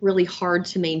they work really hard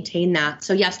to maintain that.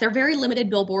 So yes, they're very limited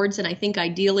billboards, and I think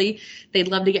ideally they'd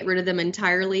love to get rid of them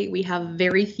entirely. We have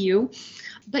very few.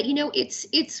 But,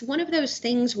 it's one of those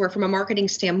things where from a marketing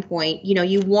standpoint,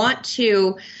 you want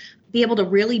to be able to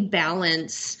really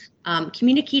balance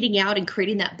communicating out and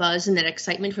creating that buzz and that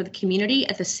excitement for the community.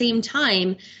 At the same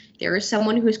time, there is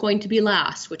someone who's going to be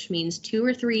last, which means 2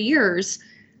 or 3 years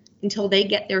until they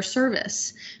get their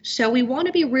service. So we want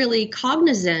to be really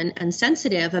cognizant and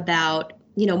sensitive about,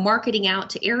 marketing out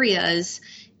to areas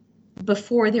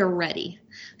before they're ready.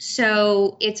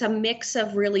 So it's a mix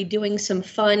of really doing some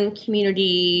fun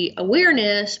community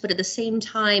awareness, but at the same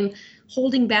time,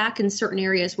 holding back in certain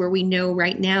areas where we know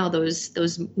right now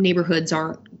those neighborhoods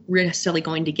aren't necessarily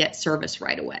going to get service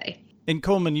right away. And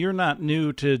Coleman, you're not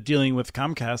new to dealing with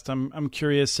Comcast. I'm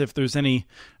curious if there's any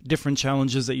different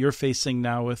challenges that you're facing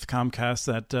now with Comcast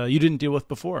that you didn't deal with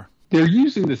before. They're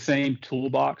using the same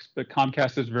toolbox, but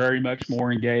Comcast is very much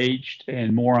more engaged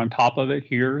and more on top of it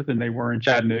here than they were in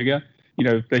Chattanooga.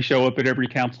 They show up at every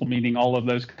council meeting, all of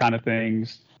those kind of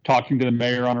things, talking to the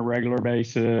mayor on a regular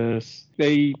basis.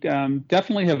 They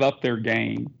definitely have upped their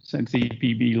game since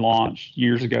EPB launched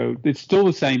years ago. It's still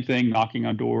the same thing, knocking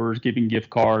on doors, giving gift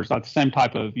cards, the same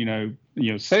type of,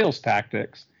 sales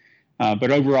tactics.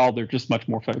 But overall, they're just much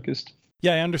more focused.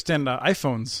 Yeah, I understand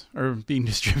iPhones are being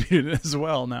distributed as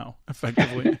well now,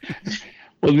 effectively.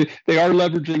 Well, they are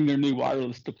leveraging their new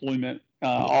wireless deployment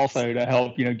also to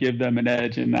help, give them an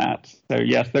edge in that. So,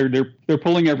 yes, they're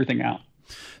pulling everything out.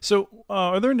 So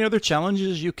are there any other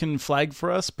challenges you can flag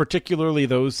for us, particularly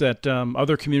those that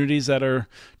other communities that are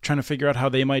trying to figure out how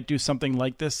they might do something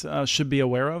like this should be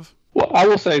aware of? Well, I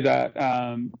will say that,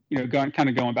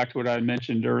 going back to what I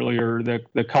mentioned earlier,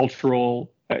 the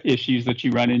cultural issues that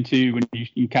you run into when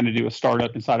you kind of do a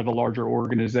startup inside of a larger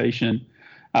organization.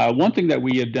 One thing that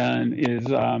we have done is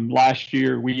last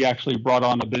year we actually brought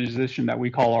on a position that we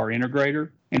call our integrator,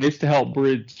 and it's to help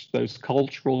bridge those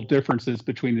cultural differences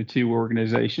between the two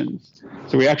organizations.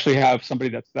 So we actually have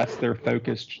somebody that's their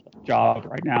focused job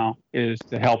right now, is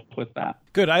to help with that.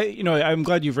 Good. I'm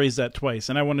glad you've raised that twice,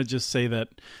 and I want to just say that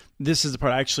this is the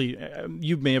part. Actually,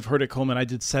 you may have heard it, Coleman. I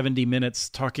did 70 minutes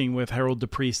talking with Harold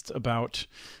DePriest about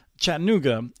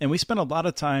Chattanooga, and we spent a lot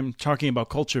of time talking about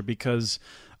culture because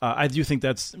I do think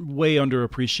that's way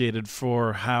underappreciated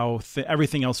for how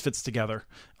everything else fits together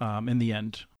in the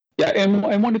end. Yeah, and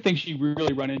one of the things you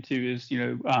really run into is,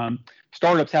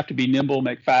 startups have to be nimble,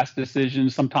 make fast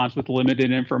decisions, sometimes with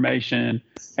limited information.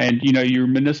 And, your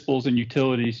municipals and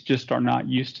utilities just are not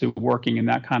used to working in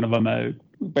that kind of a mode.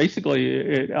 Basically,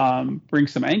 it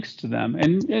brings some angst to them,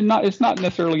 and it's not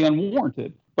necessarily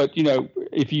unwarranted. But,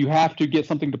 if you have to get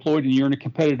something deployed and you're in a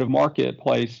competitive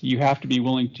marketplace, you have to be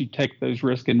willing to take those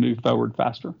risks and move forward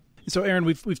faster. So, Aaron,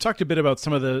 we've talked a bit about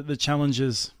some of the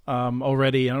challenges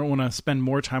already. I don't want to spend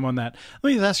more time on that. Let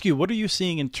me just ask you, what are you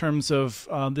seeing in terms of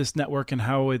this network and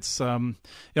how it's,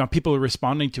 people are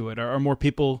responding to it? Are more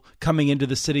people coming into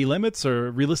the city limits,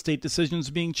 or real estate decisions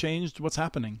being changed? What's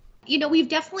happening? We've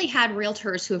definitely had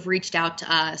realtors who have reached out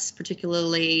to us,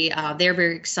 particularly they're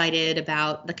very excited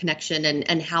about the connection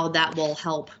and how that will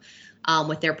help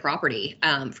with their property,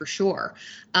 for sure.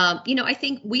 I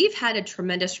think we've had a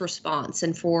tremendous response.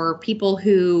 And for people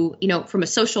who, from a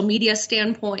social media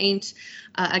standpoint,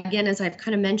 again, as I've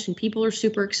kind of mentioned, people are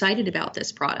super excited about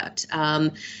this product.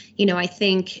 I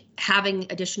think having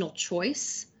additional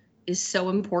choice is so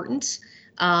important.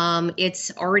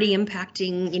 It's already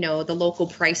impacting, the local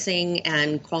pricing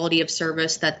and quality of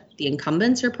service that the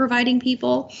incumbents are providing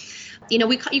people. You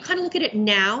kind of look at it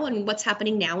now and what's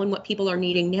happening now and what people are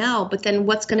needing now, but then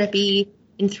what's going to be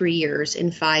in 3 years,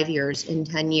 in 5 years, in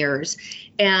 10 years.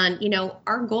 And,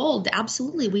 our goal,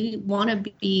 absolutely, we want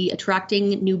to be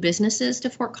attracting new businesses to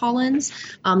Fort Collins.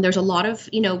 There's a lot of,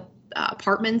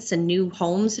 apartments and new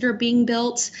homes that are being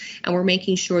built, and we're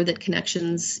making sure that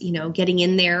Connections, getting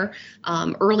in there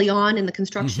early on in the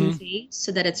construction phase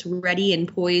so that it's ready and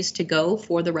poised to go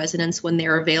for the residents when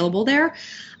they're available there.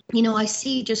 I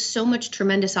see just so much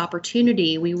tremendous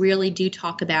opportunity. We really do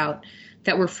talk about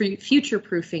that we're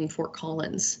future-proofing Fort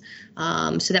Collins,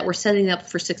 so that we're setting up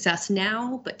for success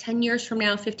now, but 10 years from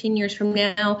now, 15 years from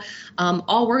now,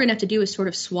 all we're going to have to do is sort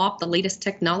of swap the latest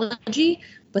technology,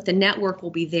 but the network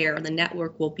will be there, and the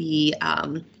network will be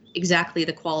exactly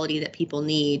the quality that people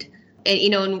need.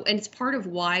 And it's part of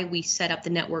why we set up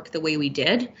the network the way we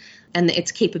did and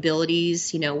its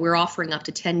capabilities. We're offering up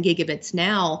to 10 gigabits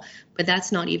now, but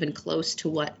that's not even close to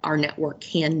what our network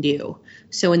can do.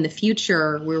 So in the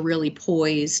future, we're really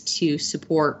poised to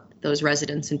support those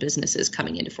residents and businesses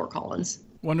coming into Fort Collins.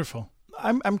 Wonderful.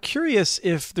 I'm curious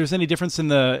if there's any difference in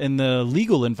the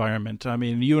legal environment. I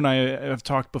mean, you and I have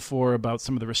talked before about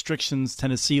some of the restrictions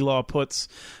Tennessee law puts,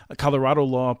 Colorado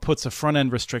law puts a front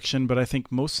end restriction, but I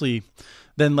think mostly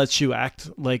then lets you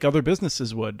act like other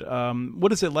businesses would.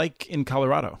 What is it like in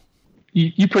Colorado?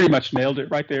 You pretty much nailed it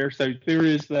right there. So there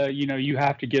is you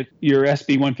have to get your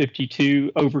SB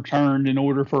 152 overturned in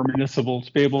order for a municipal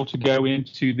to be able to go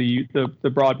into the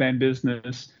broadband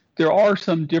business. There are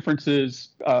some differences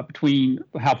between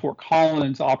how Fort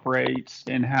Collins operates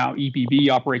and how EPB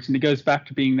operates, and it goes back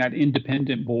to being that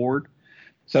independent board.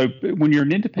 So when you're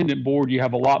an independent board, you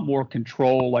have a lot more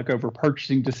control, like over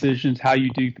purchasing decisions, how you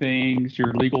do things,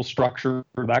 your legal structure,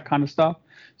 that kind of stuff.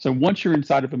 So once you're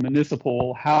inside of a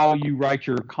municipal, how you write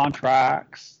your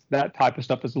contracts, that type of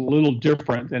stuff is a little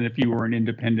different than if you were an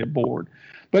independent board.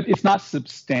 But it's not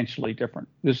substantially different.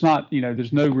 There's not,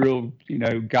 there's no real,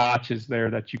 gotchas there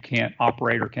that you can't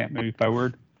operate or can't move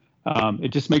forward.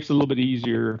 It just makes it a little bit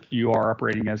easier if you are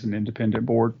operating as an independent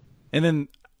board. And then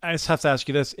I just have to ask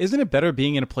you this. Isn't it better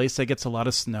being in a place that gets a lot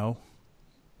of snow?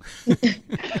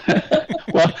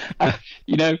 Well,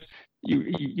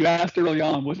 you asked early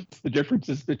on what's the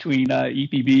differences between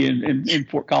EPB and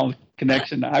Fort Collins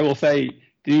Connection. I will say,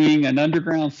 doing an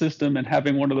underground system and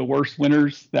having one of the worst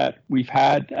winters that we've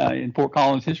had in Fort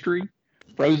Collins history,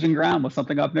 frozen ground was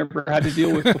something I've never had to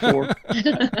deal with before.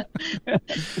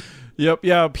 Yep.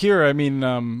 Yeah. Up here, I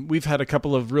mean, we've had a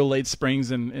couple of real late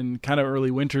springs and kind of early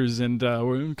winters, and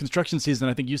we're in construction season.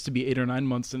 I think used to be 8 or 9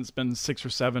 months, and it's been 6 or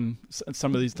 7.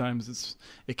 Some of these times,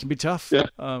 it can be tough. Yeah.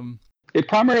 It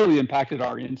primarily impacted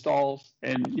our installs,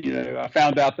 and I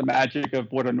found out the magic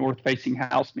of what a north-facing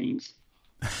house means.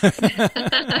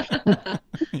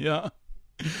 Yeah.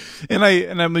 And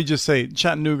let me just say,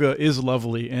 Chattanooga is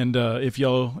lovely, and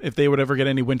if they would ever get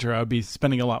any winter, I would be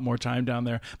spending a lot more time down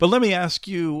there. But let me ask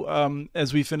you,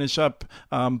 as we finish up,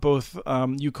 both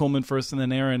you, Coleman, first, and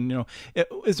then Aaron.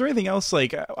 Is there anything else?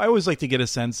 Like, I always like to get a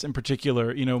sense, in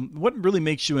particular, what really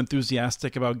makes you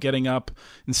enthusiastic about getting up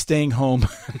and staying home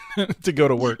to go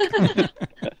to work?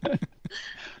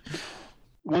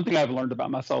 One thing I've learned about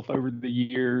myself over the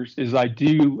years is I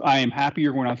am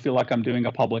happier when I feel like I'm doing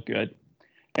a public good.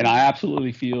 And I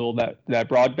absolutely feel that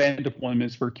broadband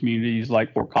deployments for communities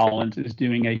like Fort Collins is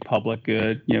doing a public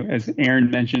good. As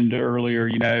Aaron mentioned earlier,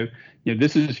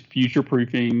 this is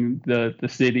future-proofing the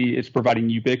city. It's providing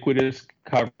ubiquitous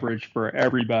coverage for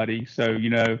everybody. So,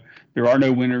 there are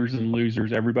no winners and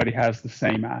losers. Everybody has the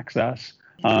same access.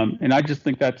 And I just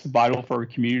think that's vital for our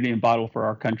community and vital for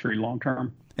our country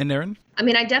long-term. And Aaron? I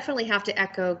mean, I definitely have to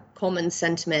echo Coleman's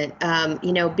sentiment.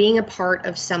 Being a part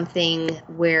of something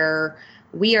where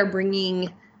we are bringing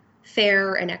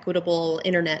fair and equitable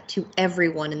internet to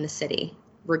everyone in the city,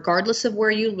 regardless of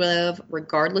where you live,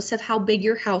 regardless of how big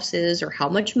your house is or how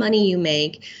much money you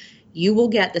make, you will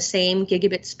get the same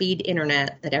gigabit speed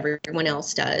internet that everyone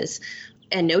else does.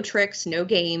 And no tricks, no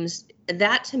games.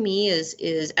 that to me is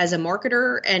as a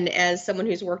marketer and as someone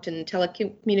who's worked in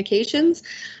telecommunications,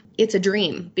 it's a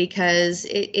dream, because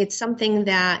it's something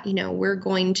that,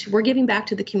 we're giving back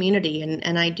to the community.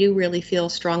 And I do really feel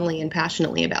strongly and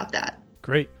passionately about that.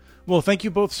 Great. Well, thank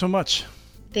you both so much.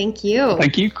 Thank you.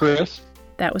 Thank you, Chris.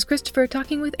 That was Christopher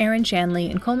talking with Aaron Shanley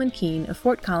and Coleman Keene of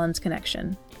Fort Collins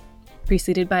Connection,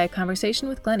 preceded by a conversation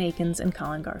with Glenn Akins and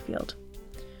Colin Garfield.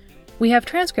 We have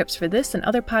transcripts for this and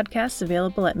other podcasts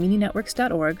available at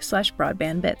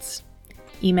muninetworks.org/broadbandbits.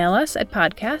 Email us at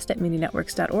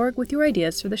podcast@muninetworks.org with your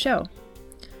ideas for the show.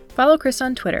 Follow Chris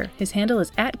on Twitter. His handle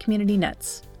is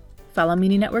 @CommunityNets. Follow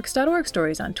muninetworks.org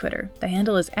stories on Twitter. The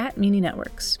handle is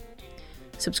 @muninetworks.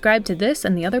 Subscribe to this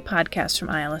and the other podcasts from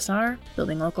ILSR,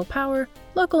 Building Local Power,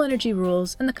 Local Energy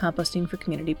Rules, and the Composting for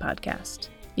Community podcast.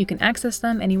 You can access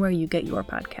them anywhere you get your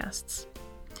podcasts.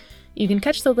 You can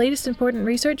catch the latest important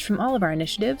research from all of our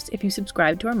initiatives if you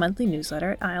subscribe to our monthly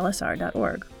newsletter at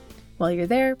ilsr.org. While you're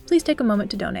there, please take a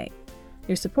moment to donate.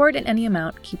 Your support in any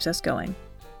amount keeps us going.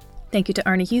 Thank you to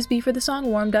Arnie Huseby for the song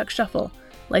Warm Duck Shuffle,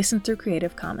 licensed through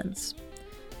Creative Commons.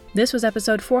 This was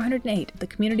episode 408 of the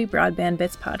Community Broadband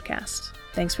Bits podcast.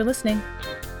 Thanks for listening.